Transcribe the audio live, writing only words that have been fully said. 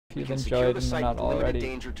if you've enjoyed and you're not already.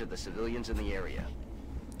 Danger to the civilians in the area.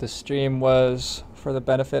 The stream was for the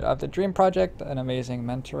benefit of the Dream Project, an amazing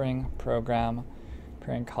mentoring program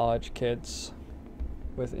pairing college kids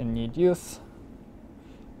with in-need youth.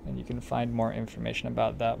 And you can find more information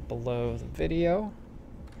about that below the video.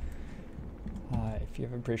 If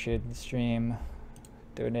you've appreciated the stream,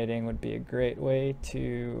 donating would be a great way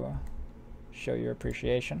to show your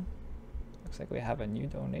appreciation. Looks like we have a new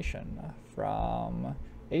donation from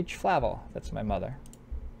H. Flavel. That's my mother.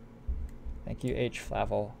 Thank you, H.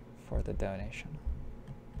 Flavel, for the donation.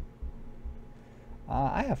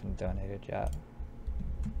 I haven't donated yet.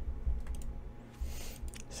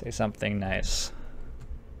 Say something nice.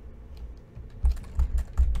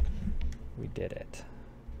 We did it.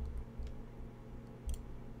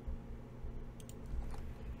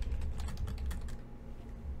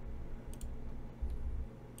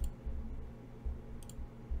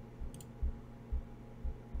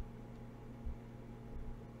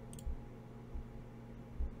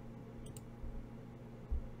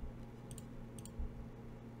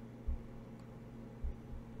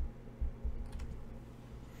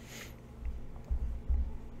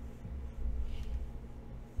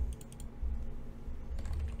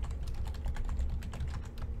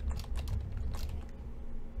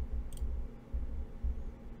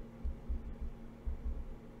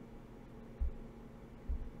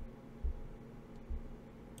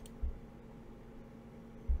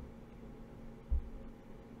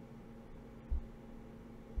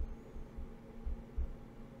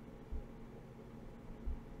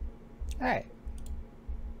 Alright.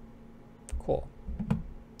 Cool.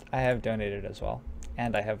 I have donated as well,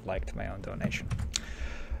 and I have liked my own donation.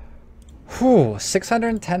 Whew,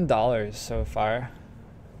 $610 so far.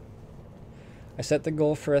 I set the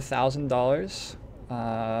goal for $1,000.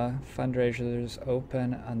 Fundraisers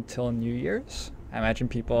open until New Year's. I imagine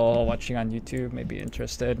people watching on YouTube may be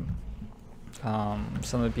interested. Some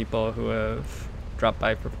of the people who have dropped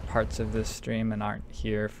by for parts of this stream and aren't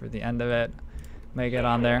here for the end of it may get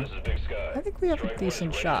on there. I think we have a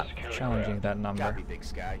decent shot challenging that number. Copy, Big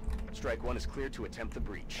Sky. Strike 1 is clear to attempt the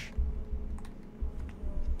breach.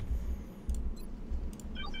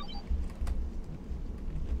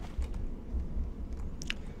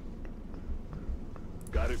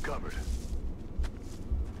 Got it covered.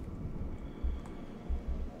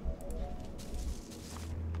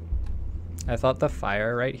 I thought the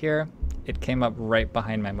fire right here, it came up right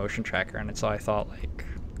behind my motion tracker, and so I thought like,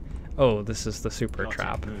 oh, this is the super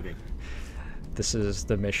trap. This is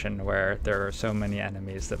the mission where there are so many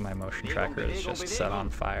enemies that my motion tracker is just set on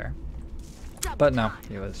fire. But no,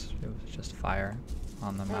 it was just fire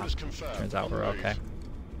on the map. Turns out we're okay.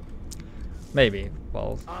 Maybe.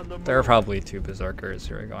 Well, there are probably 2 berserkers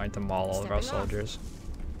who are going to maul all of our soldiers.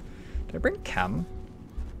 Did I bring chem?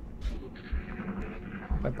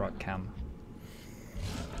 I brought chem.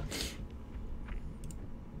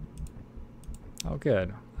 Oh,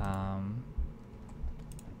 good.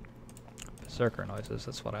 Berserker noises,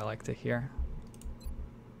 that's what I like to hear.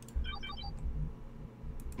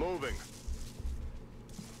 Moving.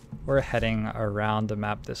 We're heading around the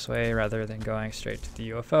map this way rather than going straight to the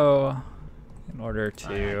UFO in order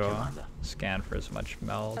to scan for as much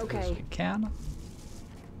meld as we can.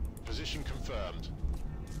 Position confirmed.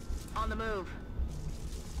 On the move.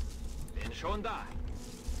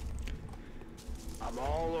 I'm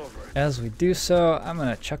all over it. As we do so, I'm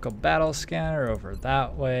gonna chuck a battle scanner over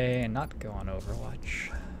that way and not go on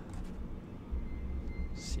Overwatch.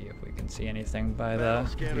 See if we can see anything by the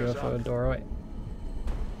UFO doorway.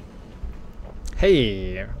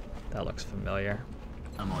 Hey, that looks familiar.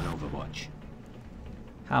 I'm on Overwatch.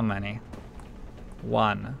 How many?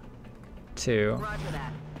 1, 2. Roger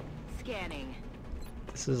that. Scanning.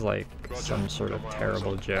 This is like some sort of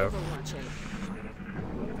terrible joke.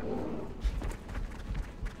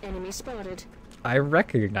 Enemy spotted. I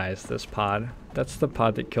recognize this pod. That's the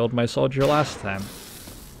pod that killed my soldier last time.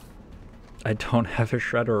 I don't have a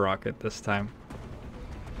shredder rocket this time.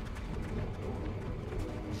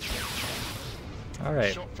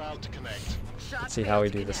 Alright. Let's see how we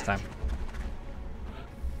do this time.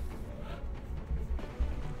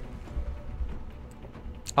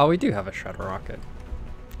 Oh, we do have a shredder rocket.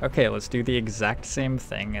 Okay, let's do the exact same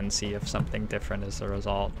thing and see if something different is the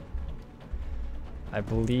result. I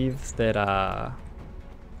believe that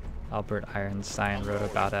Albert Einstein wrote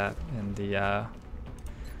about it in the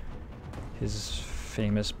his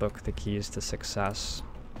famous book, The Keys to Success.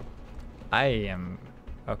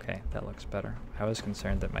 Okay, that looks better. I was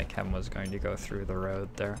concerned that my chem was going to go through the road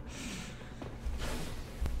there.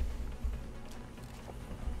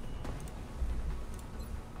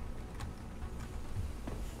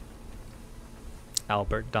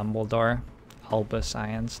 Albert Dumbledore, Albus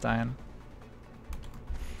Einstein.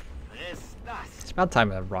 It's about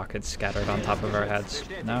time a rocket scattered on top of our heads.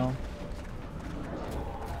 No?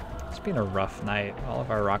 It's been a rough night. All of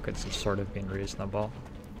our rockets have sort of been reasonable.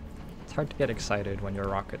 It's hard to get excited when your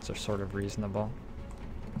rockets are sort of reasonable.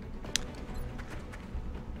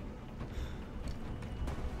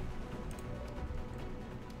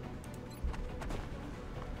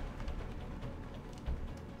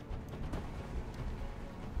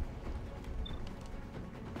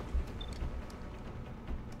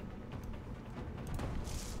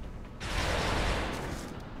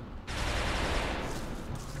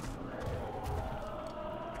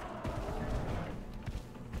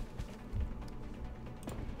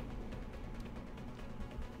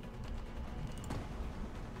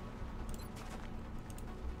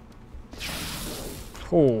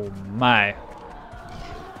 Oh my.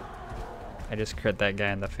 I just crit that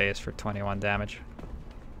guy in the face for 21 damage.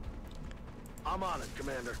 I'm on it,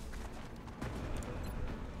 Commander.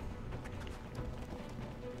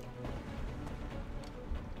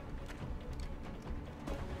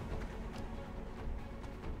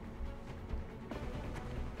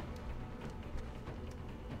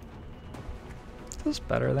 Is this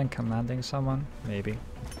better than commanding someone? Maybe.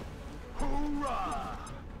 Hoorah!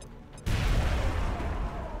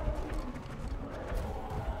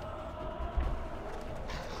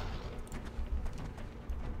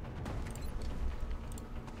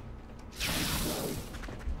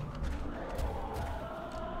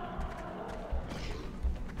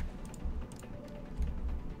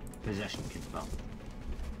 Possession confirmed.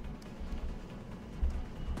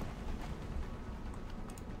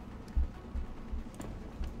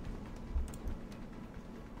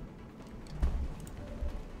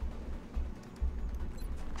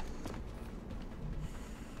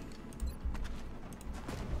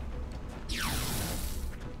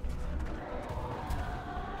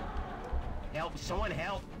 Help! Someone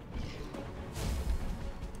help!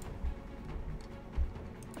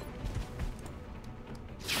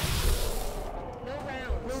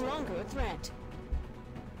 No longer a threat.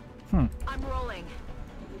 Hmm. I'm rolling.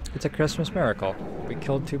 It's a Christmas miracle. We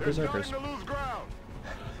killed 2 berserkers. Starting to lose ground.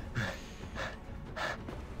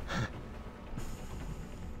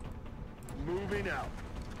 Moving out.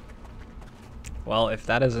 Well, if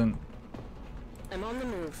that isn't I'm on the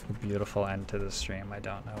move. a beautiful end to the stream, I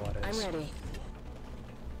don't know what I'm is. ready.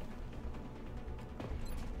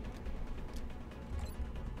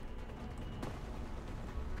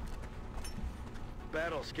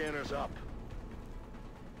 Battle scanners up.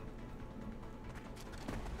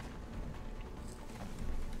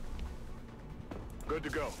 Good to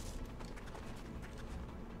go.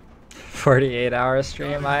 48-hour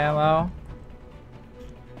stream IMO.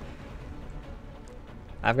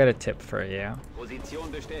 I've got a tip for you. Position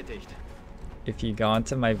bestätigt. If you go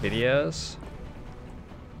into my videos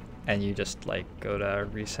and you just like go to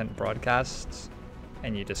recent broadcasts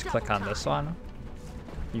and you just click on this one,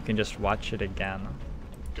 you can just watch it again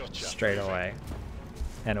Gotcha. straight away.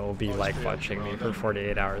 And it will be like watching me for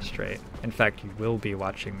 48 hours straight. In fact, you will be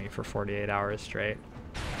watching me for 48 hours straight.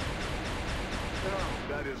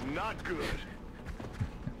 No, that is not good.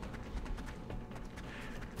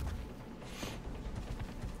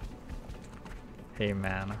 Hey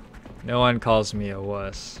man, no one calls me a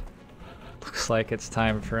wuss. Looks like it's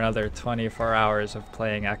time for another 24 hours of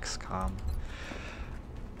playing XCOM.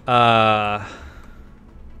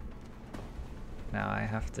 Now I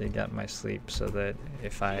have to get my sleep so that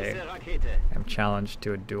if I am challenged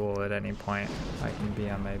to a duel at any point, I can be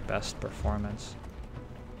on my best performance.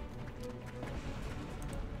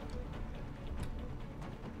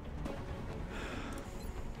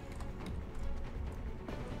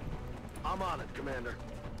 I'm on it, Commander.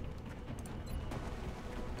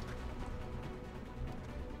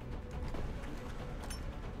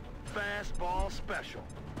 Fastball special.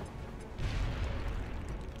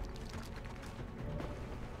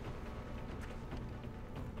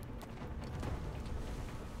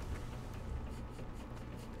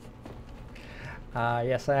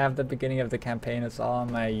 Yes, I have the beginning of the campaign. It's all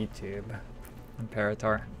on my YouTube,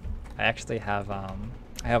 Imperator. I actually have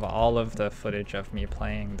I have all of the footage of me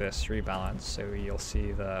playing this rebalance, so you'll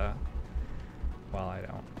see the. Well, I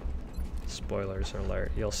don't. Spoilers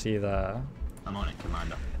alert. You'll see the. I'm on it,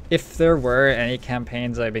 Commander. If there were any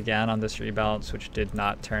campaigns I began on this rebalance which did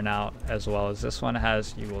not turn out as well as this one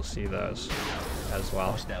has, you will see those as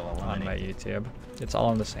well on my YouTube. It's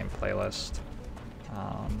all in the same playlist.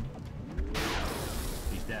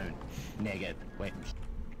 He's down. Negative. Wait.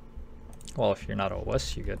 Well, if you're not a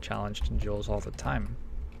wuss, you get challenged in duels all the time,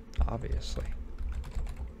 obviously.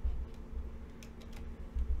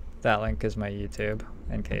 That link is my YouTube,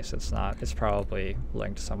 in case it's not. It's probably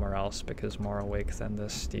linked somewhere else because more awake than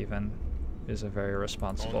this Steven is a very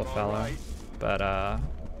responsible fellow. right. But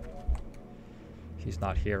he's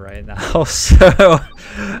not here right now, so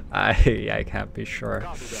I can't be sure.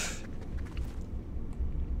 Copy that.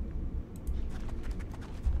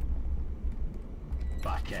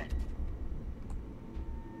 Back in.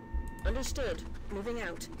 Understood. Moving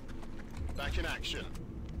out. Back in action.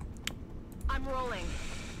 I'm rolling.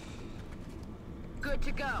 Good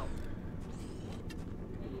to go.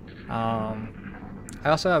 I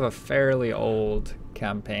also have a fairly old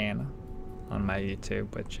campaign on my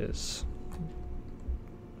YouTube, which is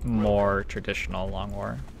more traditional long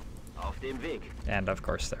war. Auf dem Weg. And of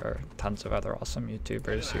course there are tons of other awesome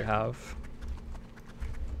YouTubers who have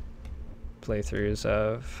playthroughs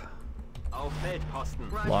of Auf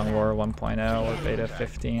Feldposten. Long War 1.0 or Beta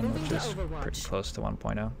 15, Moving which to is pretty Overwatch. close to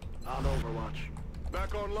 1.0. On Overwatch.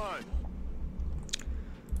 Back online.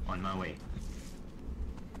 On my way.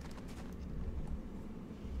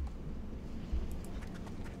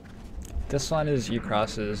 This one is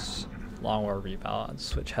Ucross's Long War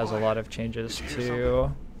Rebalance, which has a lot of changes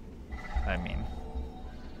to... I mean,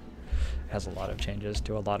 has a lot of changes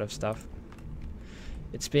to a lot of stuff.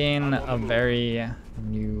 It's been a very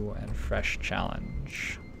new and fresh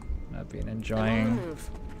challenge. I've been I'm on the enjoying move.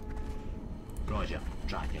 Roger.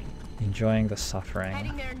 Tracking. the suffering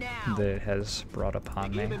Heading there now. that it has brought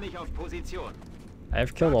upon me. Begebe mich auf Position.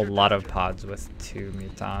 I've killed a lot of pods with 2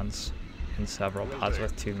 mutons and several pods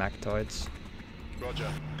with 2 mechtoids. Roger.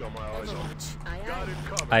 Got my eyes on. Overwatch. Aye, Got aye. it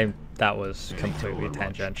covered. That was completely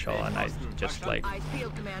tangential, and I just like Eyes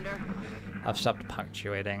peeled, Commander. I've stopped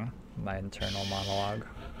punctuating my internal monologue.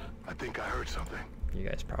 I think I heard something. You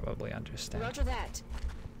guys probably understand. Roger that.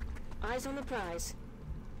 Eyes on the prize.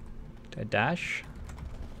 Do I dash?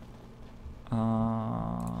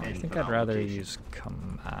 I think I'd rather use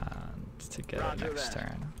command to get it Roger next that.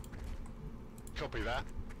 turn. Copy that.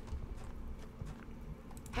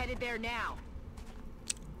 Headed there now.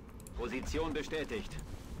 Position bestätigt.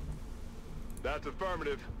 That's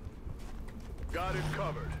affirmative. Got it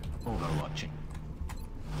covered. Overwatching.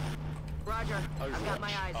 Roger. I've got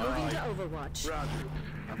my eyes on. Moving to Overwatch. Roger.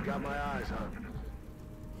 I've got my eyes on.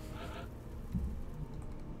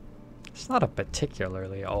 It's not a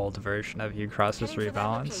particularly old version of Ucross's Heading for that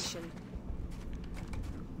Rebalance. location.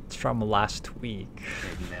 It's from last week.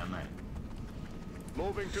 Reden wir mal.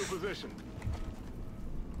 Moving to position.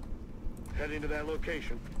 Heading to that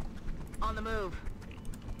location. On the move.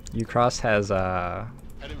 Ucross has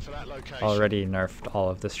Heading for that location. already nerfed all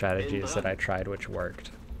of the strategies that I tried which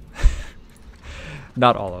worked.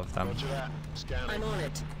 Not all of them. Roger that. Scanning. I'm on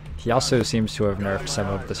it. He also seems to have nerfed some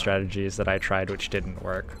of the strategies that I tried which didn't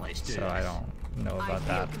work, so I don't know Eyes about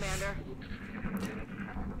that. peeled, Commander.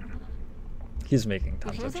 He's making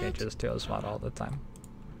tons hear of that? changes to his mod all the time.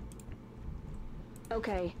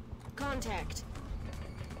 Okay. Contact.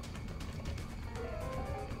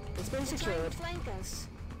 It's been secured. Flank us.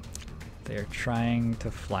 They're trying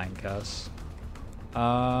to flank us.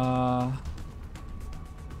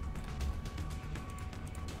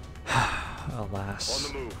 Alas.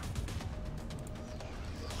 On the move.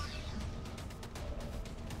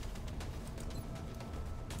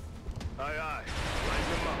 Aye, aye.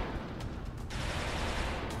 Line them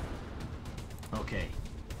up. Okay.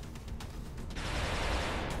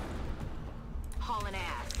 Hauling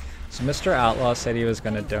ass. So Mr. Outlaw said he was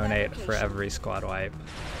going to donate for every squad wipe.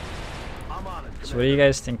 I'm on it. So what do you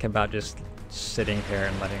guys think about just sitting here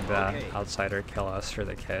and letting the Okay. outsider kill us for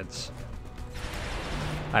the kids?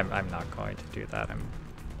 I'm not going to do that. On my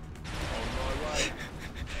right.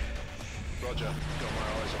 Roger. Got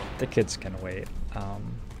my eyes on. The kids can wait. The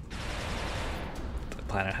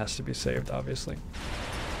planet has to be saved, obviously.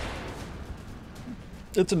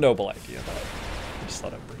 It's a noble idea, though. I just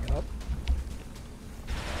thought I'd bring it up.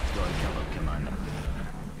 You're covered, Commander.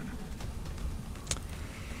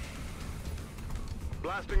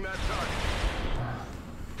 Blasting that target.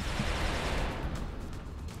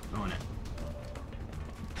 On it.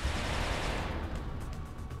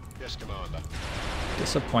 Yes, Commander.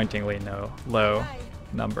 Disappointingly low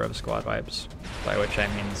number of squad wipes, by which I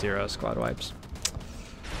mean 0 squad wipes.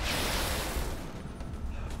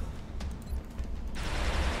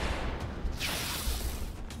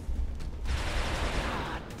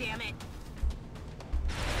 Ah, damn it.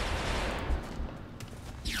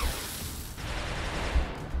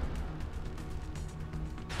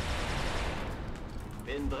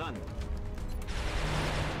 Bin dran.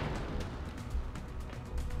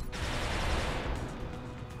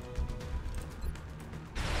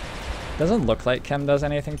 Doesn't look like Chem does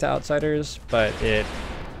anything to outsiders, but it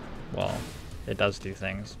well, it does do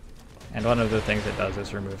things. And one of the things it does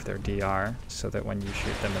is remove their DR, so that when you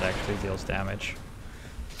shoot them it actually deals damage.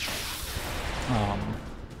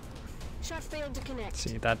 Shot failed to connect.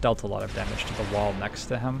 See, that dealt a lot of damage to the wall next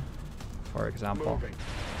to him, for example. Moving.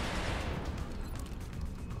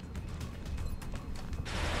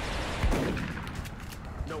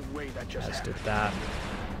 No way that just As did happened. that.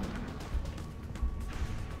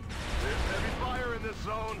 There's heavy fire in this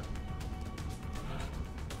zone.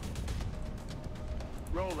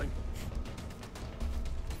 Rolling.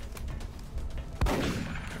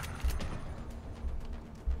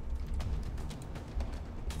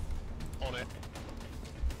 On it.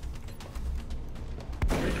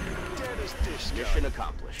 Dead as disco. Mission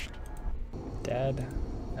accomplished. Dead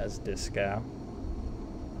as disco.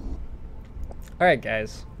 Alright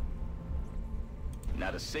guys,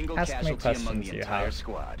 Not a single Ask me casualty among questions the you entire have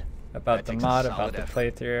squad. about That the takes a mod, about solid the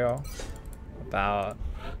effort. playthrough, about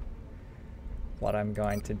what I'm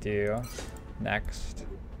going to do next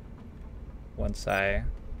once I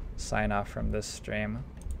sign off from this stream.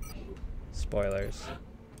 Spoilers.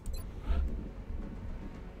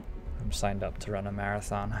 I'm signed up to run a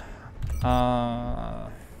marathon. I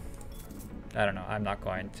don't know, I'm not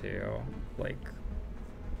going to like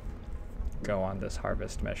go on this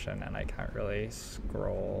harvest mission, and I can't really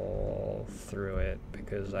scroll through it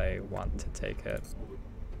because I want to take it.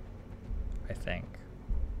 I think.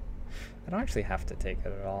 I don't actually have to take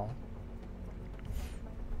it at all.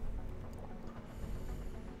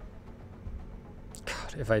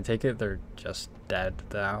 God, if I take it, they're just dead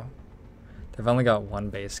though. They've only got one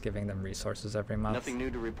base giving them resources every month. Nothing new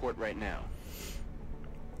to report right now.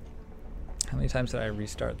 How many times did I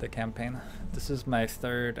restart the campaign? This is my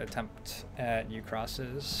third attempt at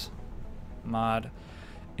Ucross's mod.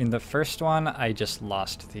 In the first one, I just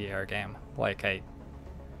lost the air game. Like,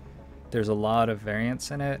 there's a lot of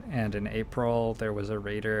variance in it, and in April there was a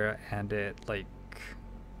raider and it like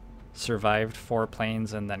survived 4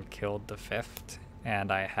 planes and then killed the 5th,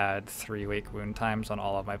 and I had 3-week wound times on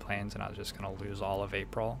all of my planes, and I was just gonna lose all of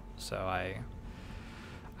April. So I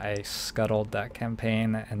scuttled that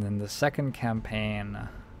campaign, and then the second campaign,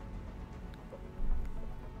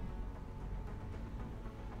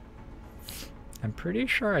 I'm pretty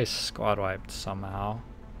sure I squad wiped somehow.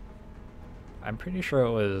 I'm pretty sure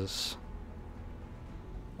it was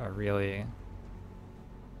a really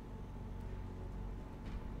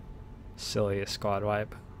silly squad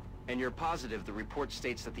wipe. And you're positive the report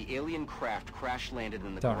states that the alien craft crash landed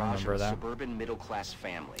in the Don't garage of remember a that. suburban middle-class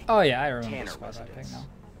family. Oh yeah, I remember Tanner squad wiping residence. now.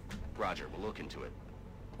 Roger, we'll look into it.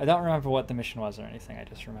 I don't remember what the mission was or anything. I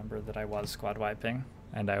just remember that I was squad wiping,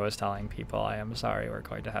 and I was telling people, I am sorry, we're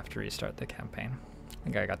going to have to restart the campaign. I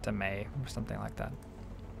think I got to May or something like that.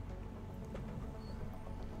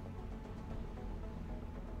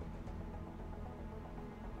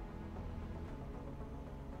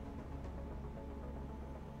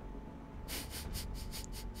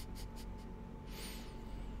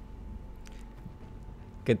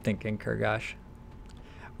 Good thinking, Kurgash.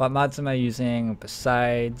 What mods am I using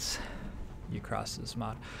besides Ucross's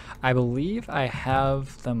mod? I believe I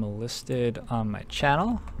have them listed on my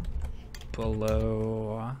channel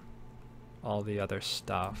below all the other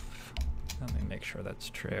stuff. Let me make sure that's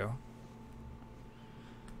true.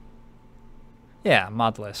 Yeah,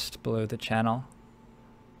 mod list below the channel.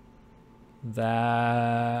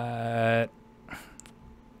 That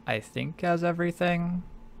I think has everything.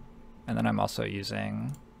 And then I'm also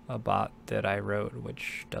using a bot that I wrote,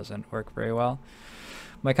 which doesn't work very well.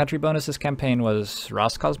 My country bonus this campaign was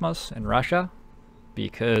Roscosmos in Russia,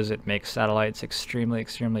 because it makes satellites extremely,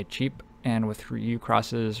 extremely cheap. And with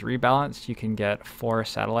Ucross's rebalance, you can get 4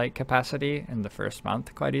 satellite capacity in the first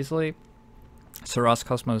month quite easily. So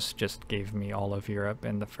Roscosmos just gave me all of Europe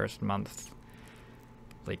in the first month,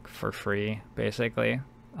 like for free, basically.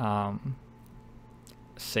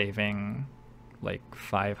 Saving like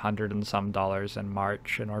 $500 and some in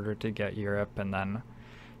March in order to get Europe, and then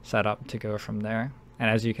set up to go from there. And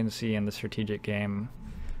as you can see in the strategic game,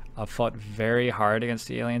 I've fought very hard against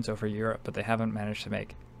the aliens over Europe, but they haven't managed to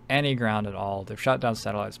make any ground at all. They've shot down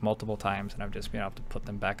satellites multiple times, and I've just been able to put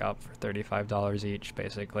them back up for $35 each,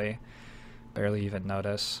 basically. Barely even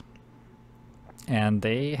notice. And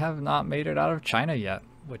they have not made it out of China yet,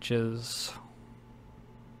 which is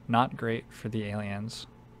not great for the aliens.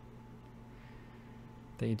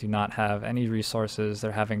 They do not have any resources.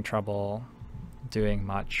 They're having trouble doing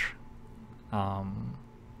much.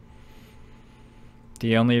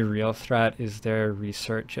 The only real threat is their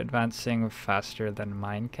research advancing faster than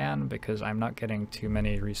mine can, because I'm not getting too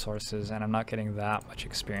many resources and I'm not getting that much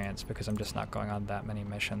experience because I'm just not going on that many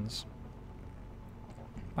missions.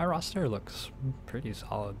 My roster looks pretty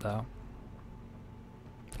solid though.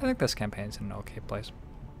 I think this campaign's in an okay place.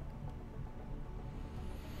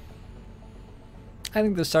 I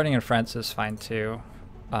think the starting in France is fine too.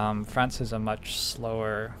 France is a much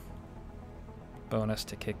slower bonus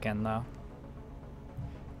to kick in though.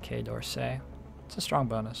 Quai d'Orsay. It's a strong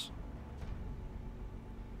bonus.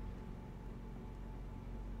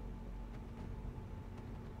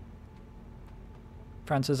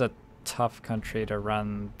 France is a tough country to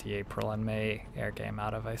run the April and May air game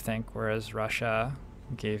out of, I think, whereas Russia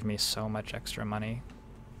gave me so much extra money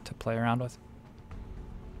to play around with.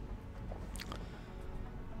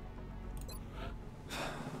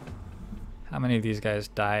 How many of these guys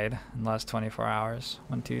died in the last 24 hours?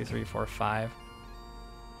 1, 2, 3, 4, 5.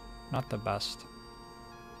 Not the best.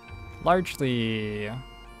 Largely...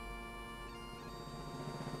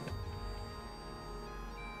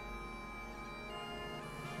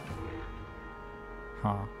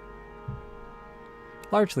 Huh.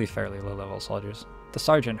 Largely fairly low-level soldiers. The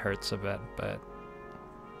sergeant hurts a bit, but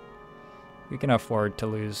we can afford to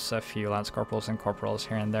lose a few lance corporals and corporals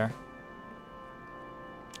here and there.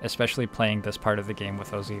 Especially playing this part of the game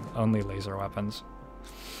with only laser weapons.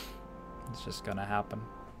 It's just gonna happen.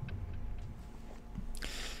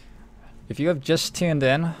 If you have just tuned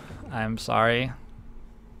in, I'm sorry.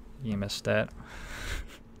 You missed it.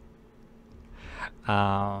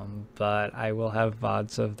 But I will have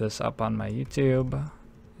VODs of this up on my YouTube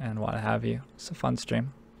and what have you. It's a fun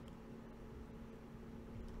stream.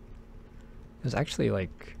 It was actually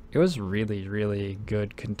like, it was really, really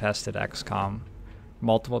good contested XCOM.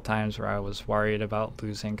 Multiple times where I was worried about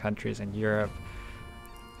losing countries in Europe.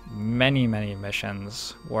 Many, many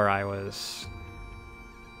missions where I was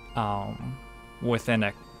within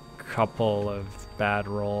a couple of bad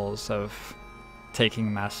rolls of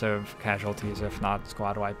taking massive casualties, if not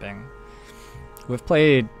squad wiping. We've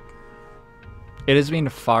played... It has been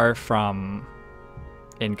far from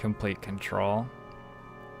in complete control.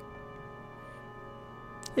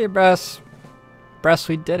 Hey, Bress. Bress,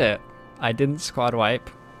 we did it. I didn't squad wipe.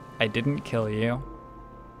 I didn't kill you.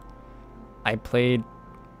 I played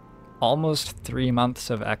almost 3 months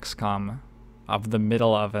of XCOM, of the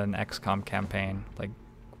middle of an XCOM campaign, like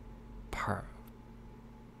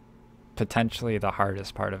potentially the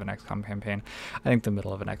hardest part of an XCOM campaign. I think the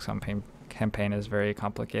middle of an XCOM campaign is very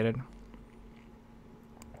complicated.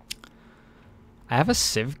 I have a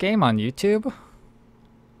Civ game on YouTube?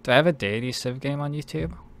 Do I have a Deity Civ game on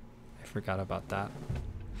YouTube? I forgot about that.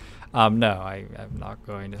 No, I'm not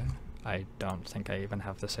going to. I don't think I even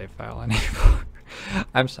have the save file anymore.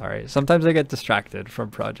 I'm sorry. Sometimes I get distracted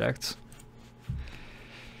from projects.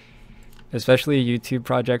 Especially YouTube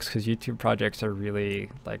projects, because YouTube projects are really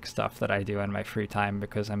like stuff that I do in my free time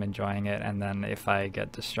because I'm enjoying it, and then if I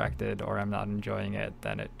get distracted or I'm not enjoying it,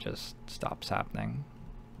 then it just stops happening.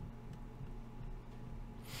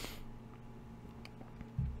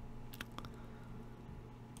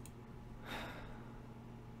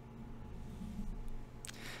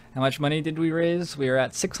 How much money did we raise? We are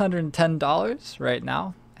at $610 right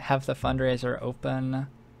now. I have the fundraiser open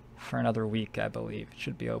for another week, I believe. It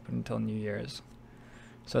should be open until New Year's.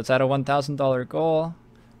 So it's at a $1,000 goal.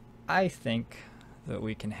 I think that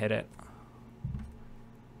we can hit it.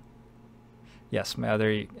 Yes, my other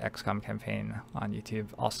XCOM campaign on YouTube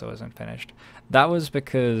also isn't finished. That was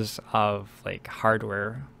because of like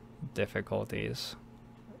hardware difficulties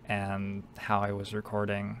and how I was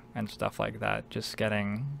recording and stuff like that, just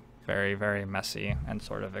getting very, very messy and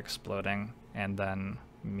sort of exploding, and then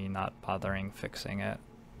me not bothering fixing it.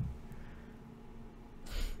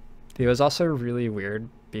 It was also really weird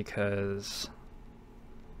because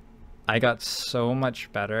I got so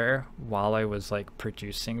much better while I was like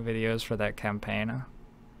producing videos for that campaign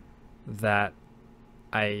that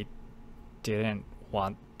I didn't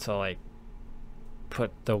want to like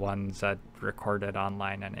put the ones that recorded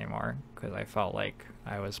online anymore because I felt like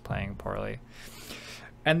I was playing poorly.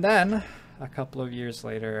 And then a couple of years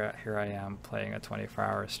later, here I am playing a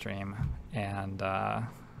 24-hour stream and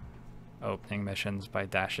opening missions by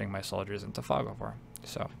dashing my soldiers into fog of war.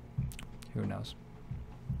 So, who knows?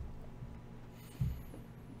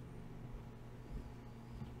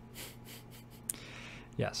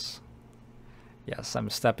 Yes. Yes, I'm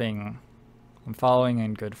following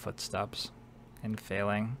in good footsteps and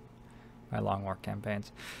failing my long war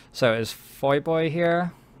campaigns. So is Foyboy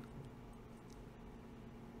here?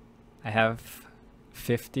 I have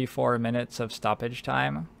 54 minutes of stoppage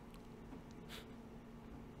time.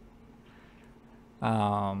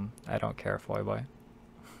 I don't care, Foyboy.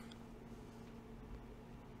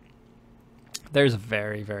 There's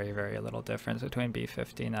very, very, very little difference between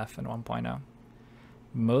B15F and 1.0.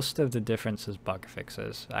 Most of the difference is bug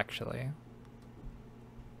fixes, actually.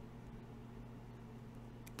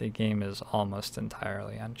 The game is almost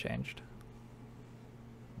entirely unchanged.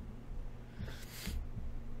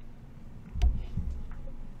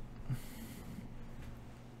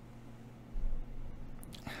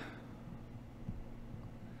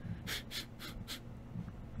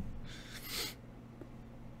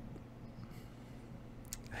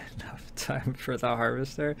 Enough time for the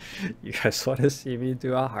harvester? You guys want to see me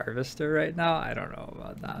do a harvester right now? I don't know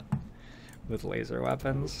about that. With laser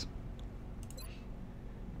weapons.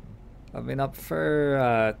 I've been up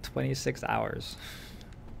for 26 hours.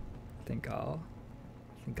 I think I'll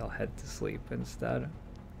head to sleep instead.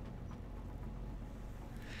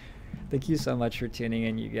 Thank you so much for tuning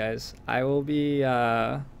in, you guys. I will be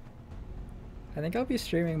I think I'll be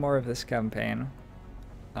streaming more of this campaign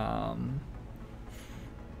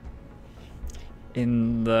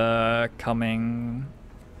in the coming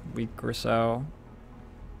week or so.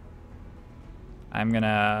 I'm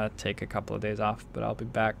gonna take a couple of days off, but I'll be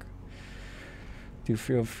back. Do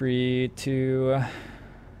feel free to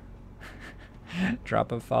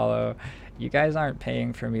drop a follow. You guys aren't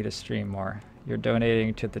paying for me to stream more. You're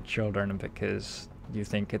donating to the children because you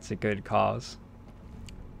think it's a good cause.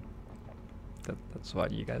 That's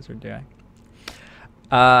what you guys are doing.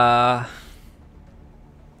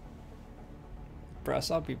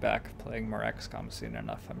 Bruss, I'll be back playing more XCOM soon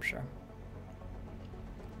enough, I'm sure.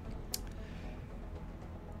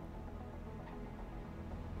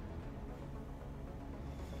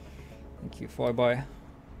 Thank you, Foy Boy.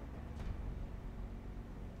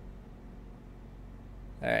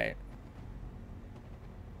 Alright.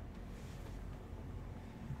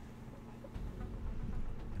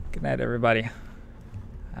 Good night, everybody.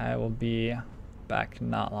 I will be back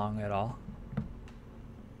not long at all.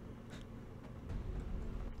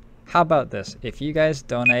 How about this? If you guys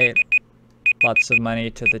donate lots of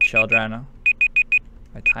money to the children...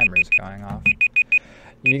 My timer is going off.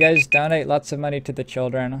 If you guys donate lots of money to the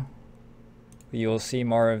children, you will see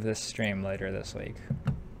more of this stream later this week.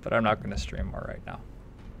 But I'm not going to stream more right now.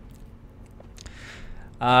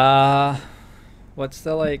 What's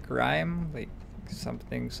the, like, rhyme? Like,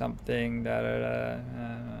 something, something, da-da-da,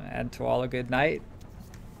 and to all a good night.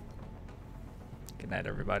 Good night,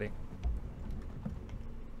 everybody.